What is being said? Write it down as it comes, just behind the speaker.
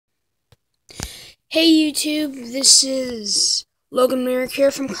Hey YouTube, this is Logan Merrick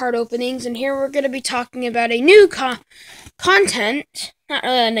here from Card Openings, and here we're going to be talking about a new content, not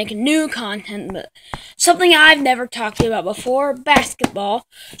really like a new content, but something I've never talked about before, basketball.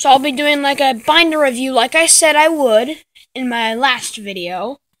 So I'll be doing like a binder review like I said I would in my last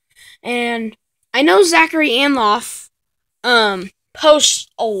video, and I know Zachary Anloff posts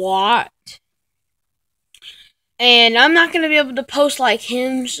a lot, and I'm not going to be able to post like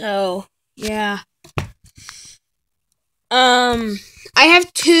him, so yeah. I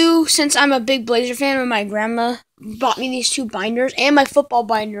have two since I'm a big Blazer fan, and my grandma bought me these two binders and my football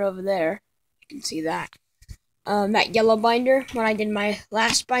binder over there. You can see that. That yellow binder when I did my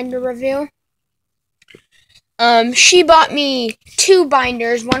last binder review. She bought me two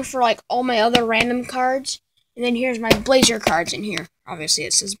binders, one for like all my other random cards, and then here's my Blazer cards in here. Obviously,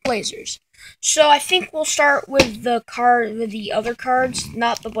 it says Blazers. So I think we'll start with the other cards,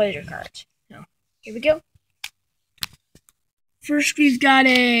 not the Blazer cards. So here we go. First, we've got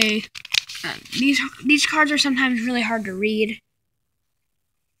these cards are sometimes really hard to read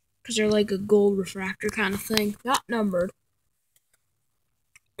because they're like a gold refractor kind of thing, not numbered.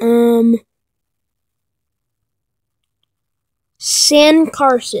 Sin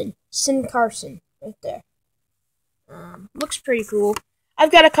Carson, right there. Looks pretty cool.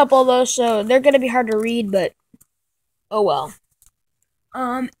 I've got a couple of those, so they're gonna be hard to read, but oh well.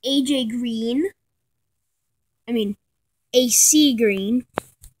 AJ Green. AC Green.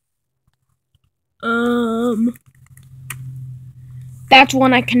 That's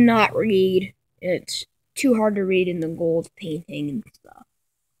one I cannot read. It's too hard to read in the gold painting and stuff.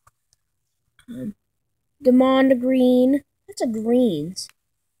 Demond Green. That's a greens.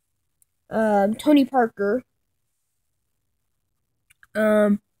 Tony Parker.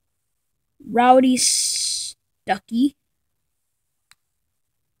 Rowdy Stuckey.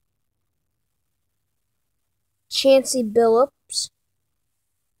 Chancey Billups.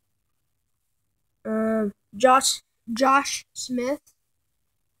 Josh Smith.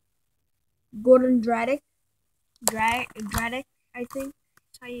 Gordon Dragic, I think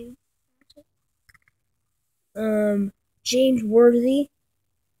that's how you pronounce it. James Worthy.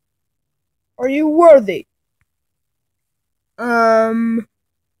 Are you worthy?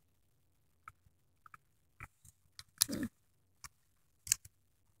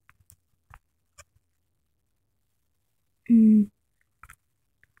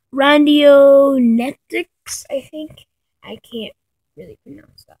 Randio Netix, I think. I can't really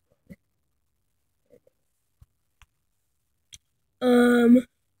pronounce that one.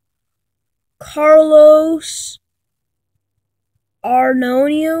 Carlos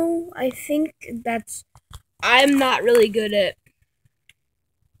Arnonio, I think I'm not really good at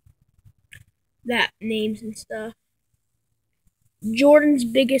that names and stuff. Jordan's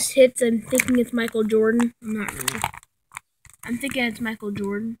biggest hits, I'm thinking it's Michael Jordan. I'm not really. I'm thinking it's Michael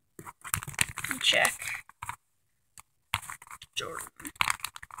Jordan. Let me check. Jordan.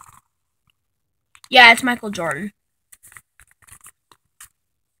 Yeah, it's Michael Jordan.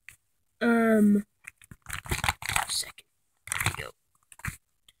 Second. There we go.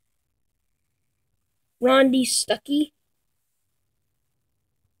 Rowdy Stuckey.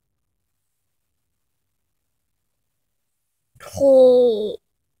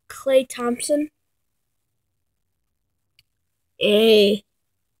 Klay Thompson. A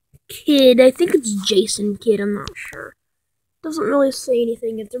Kidd. I think it's Jason Kidd. I'm not sure. Doesn't really say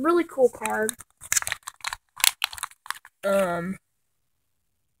anything. It's a really cool card.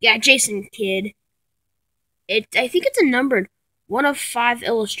 Yeah, Jason Kidd. I think it's a numbered 1 of 5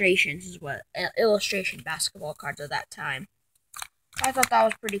 illustrations is what illustration basketball cards of that time. I thought that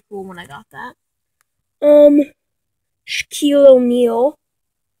was pretty cool when I got that. Shaquille O'Neal.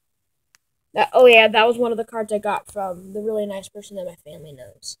 That was one of the cards I got from the really nice person that my family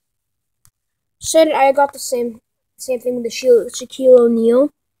knows. Said I got the same thing with the Shaquille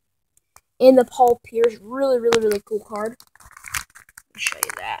O'Neal and the Paul Pierce. Really cool card. Let me show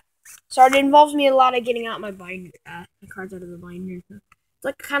you that. Sorry, it involves me a lot of getting out my binder, the cards out of the binder. It's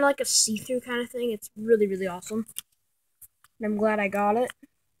like kind of like a see-through kind of thing. It's really awesome, and I'm glad I got it.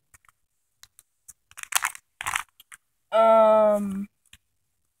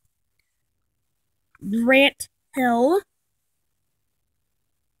 Grant Hill.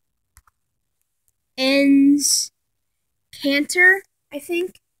 Enz Cantor, I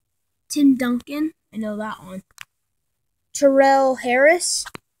think. Tim Duncan, I know that one. Terrell Harris.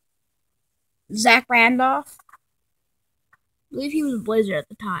 Zach Randolph. I believe he was a Blazer at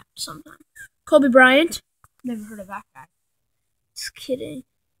the time, sometime. Kobe Bryant. Never heard of that guy. Just kidding.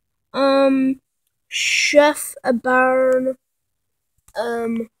 Chef Barn.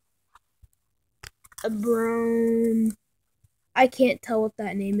 a brown. I can't tell what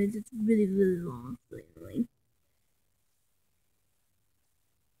that name is. It's really, really long. Really annoying.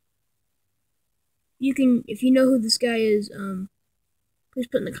 You can, if you know who this guy is, please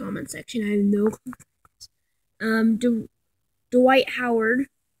put in the comment section. I have no clue. Dwight Howard,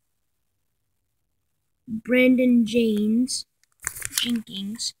 Brandon Jenkins,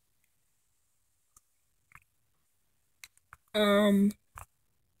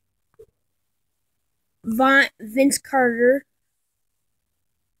 Vince Carter,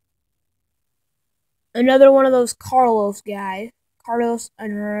 another one of those Carlos guys, Carlos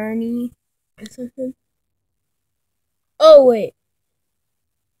Anani or something. Oh wait,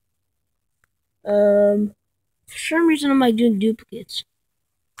 for some reason I'm like doing duplicates.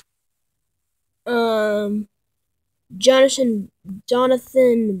 Jonathan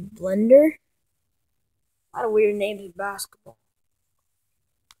Blender. A lot of weird names in basketball.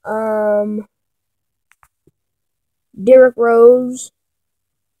 Derrick Rose.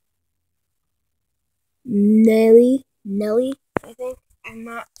 Nelly, I think. I'm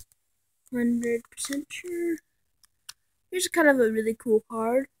not 100% sure. Here's kind of a really cool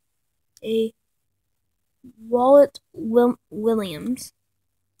card. A Wallet Williams.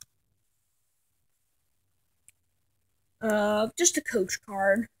 Just a coach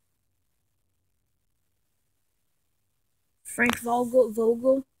card. Frank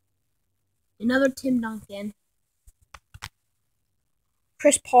Vogel. Another Tim Duncan.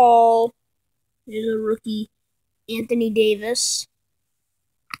 Chris Paul. Here's a rookie. Anthony Davis.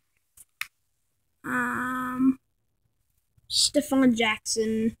 Stephon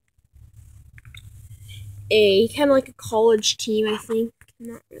Jackson. A kind of like a college team, I think.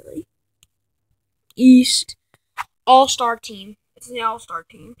 Not really. East. All-star team. It's an all-star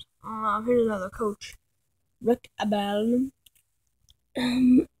team. Here's another coach. Rick Abel.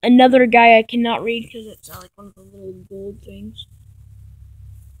 Another guy I cannot read because it's like one of the little gold things.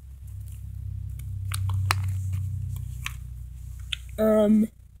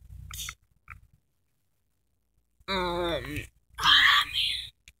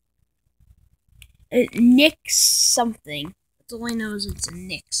 Nick something. That's all I know is it's a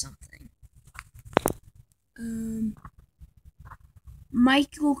Nick something.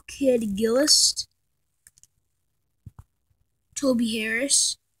 Michael Kidd Gillis. Toby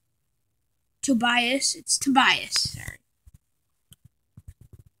Harris. Tobias. It's Tobias. Sorry.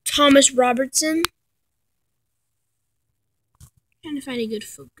 Thomas Robertson. Trying to find a good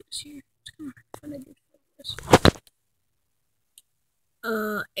focus here. It's kind of hard to find a good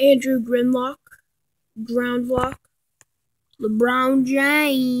focus. Andrew Groundlock. LeBron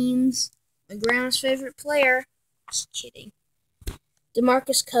James. My grandma's favorite player. Just kidding.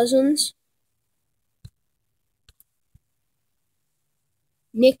 DeMarcus Cousins.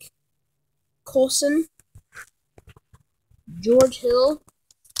 Nick Colson. George Hill.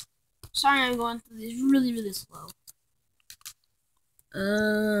 Sorry I'm going through this really, really slow.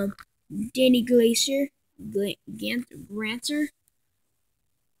 Danny Glacier. Grancer.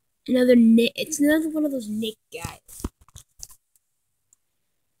 Another Nick. It's another one of those Nick guys.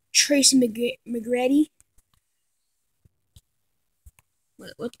 Tracy McGrady.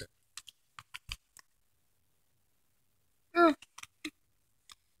 What the? Oh.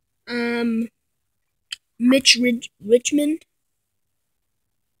 Mitch Richmond.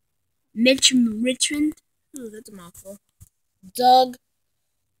 Ooh, that's a mouthful. Doug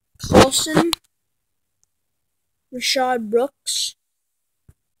Carlson. Rashad Brooks.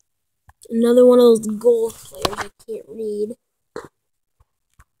 Another one of those gold players I can't read.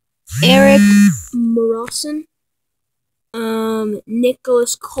 Eric Morrison.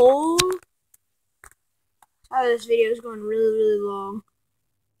 Nicholas Cole. Sorry, this video is going really, really long.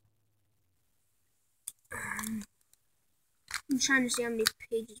 I'm trying to see how many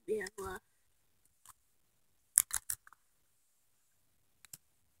pages we have left.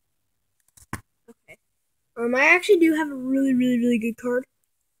 Okay. I actually do have a really, really, really good card.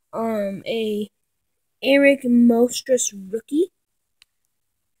 A Eric Mostras rookie.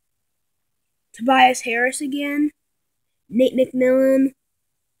 Tobias Harris again. Nate McMillan.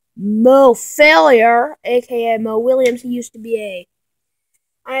 Mo Failure, aka Mo Williams. He used to be a.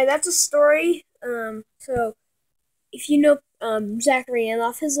 That's a story. So if you know Zachary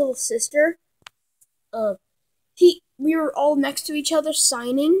Anloff, his little sister, we were all next to each other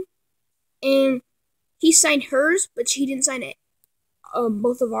signing, and he signed hers, but she didn't sign it.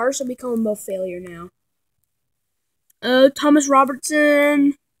 Both of ours, so we call him Mo Failure now. Thomas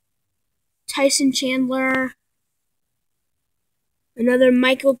Robertson, Tyson Chandler, another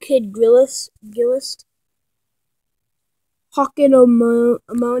Michael Kidd Gillis, Hawkin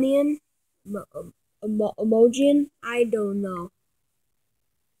Ammonian, Emojian? I don't know.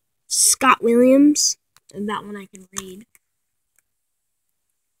 Scott Williams. And that one I can read.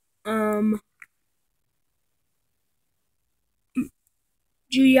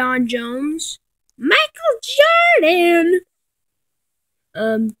 Julian Jones. Michael Jordan.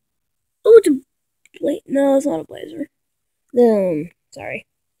 Oh, it's a no, it's not a Blazer. Sorry.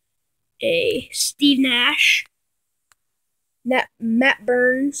 A Steve Nash. Matt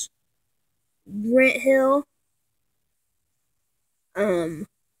Burns. Grant Hill.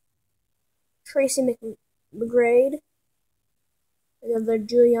 Tracy McGrade. Another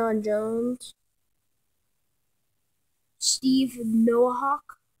Julian Jones. Steve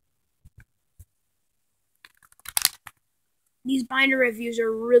Noahawk. These binder reviews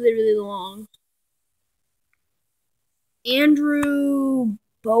are really, really long. Andrew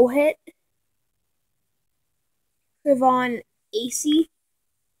Bohett. Kevon Acey.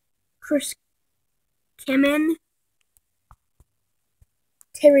 Chris Kemen.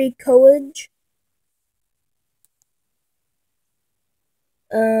 Terry Coolidge.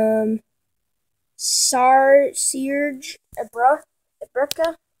 Serge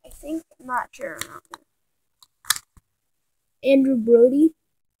Ibaka, I think. I'm not sure. Andrew Brody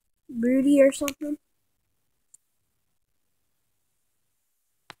or something.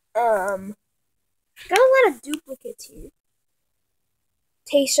 Got a lot of duplicates here.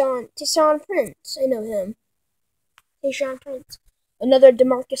 Tayshaun Prince, I know him. Tayshaun Prince. Another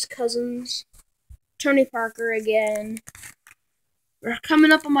DeMarcus Cousins. Tony Parker again. We're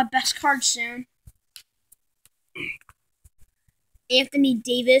coming up on my best card soon. Anthony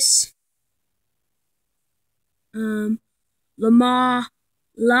Davis. Lamar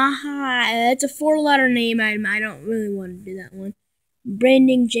Laha. It's a 4-letter name. I don't really want to do that one.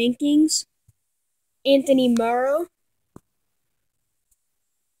 Brandon Jenkins. Anthony Morrow.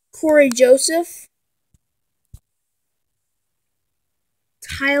 Corey Joseph.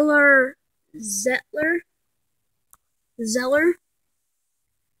 Tyler Zeller.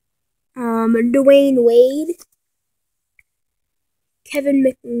 Dwayne Wade.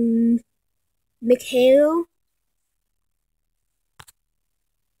 Kevin McHale.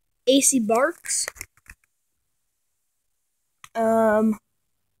 AC Barks. Devon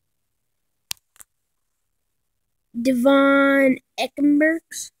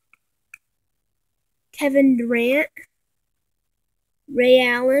Eckenbergs. Kevin Durant. Ray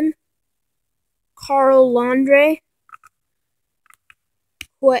Allen. Carl Landry.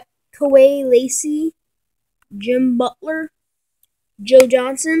 Kawhi Lacey. Jim Butler. Joe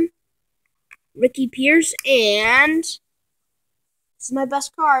Johnson. Ricky Pierce. And this is my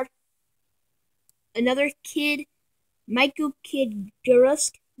best card. Another kid, Michael Kidd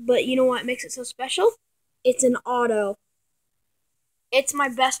Gilchrist. But you know what makes it so special? It's an auto. It's my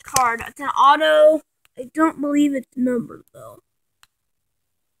best card. It's an auto. I don't believe it's numbered, though.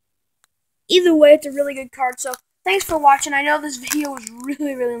 Either way, it's a really good card. So, thanks for watching. I know this video was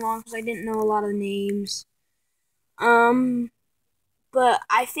really, really long because I didn't know a lot of names. But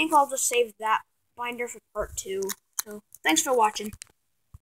I think I'll just save that binder for part 2. So, thanks for watching.